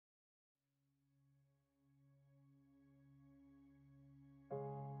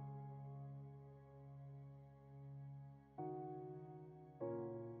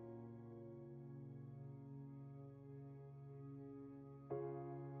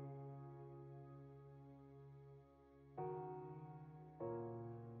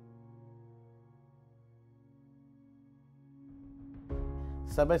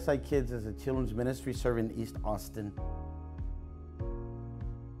SBSK Kids is a children's ministry serving East Austin.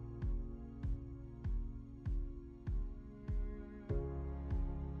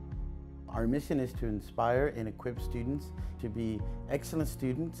 Our mission is to inspire and equip students to be excellent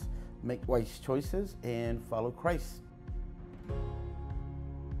students, make wise choices, and follow Christ.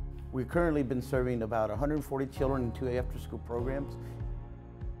 We've currently been serving about 140 children in 2 after-school programs.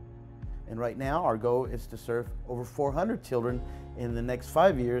 And right now, our goal is to serve over 400 children in the next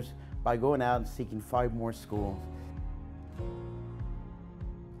 5 years by going out and seeking 5 more schools.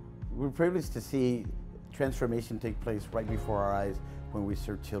 We're privileged to see transformation take place right before our eyes when we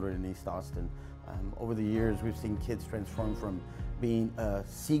serve children in East Austin. Over the years, we've seen kids transform from being a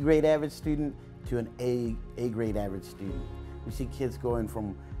C grade average student to an A grade average student. We see kids going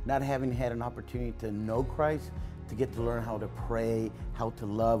from not having had an opportunity to know Christ to get to learn how to pray, how to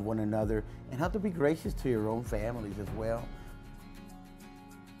love one another, and how to be gracious to your own families as well.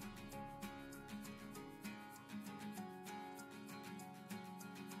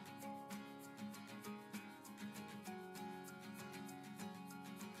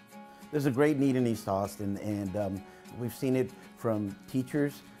 There's a great need in East Austin, and we've seen it from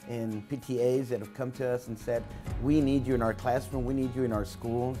teachers and PTAs that have come to us and said, we need you in our classroom, we need you in our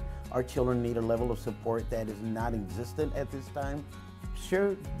schools. Our children need a level of support that is not existent at this time.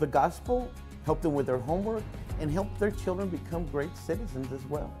 Share the gospel, help them with their homework, and help their children become great citizens as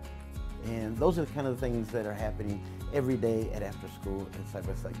well. And those are the kind of things that are happening every day at After School at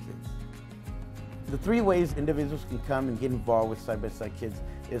SBSK Kids. The 3 ways individuals can come and get involved with SBSK Kids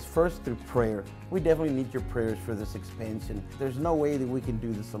is first through prayer. We definitely need your prayers for this expansion. There's no way that we can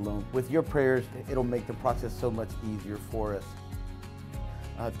do this alone. With your prayers, it'll make the process so much easier for us.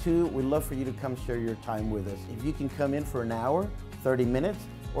 2, we'd love for you to come share your time with us. If you can come in for an hour, 30 minutes,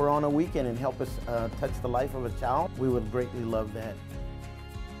 or on a weekend and help us touch the life of a child, we would greatly love that.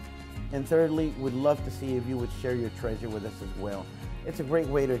 And thirdly, we'd love to see if you would share your treasure with us as well. It's a great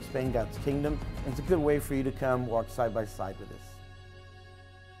way to expand God's kingdom, and it's a good way for you to come walk side by side with us.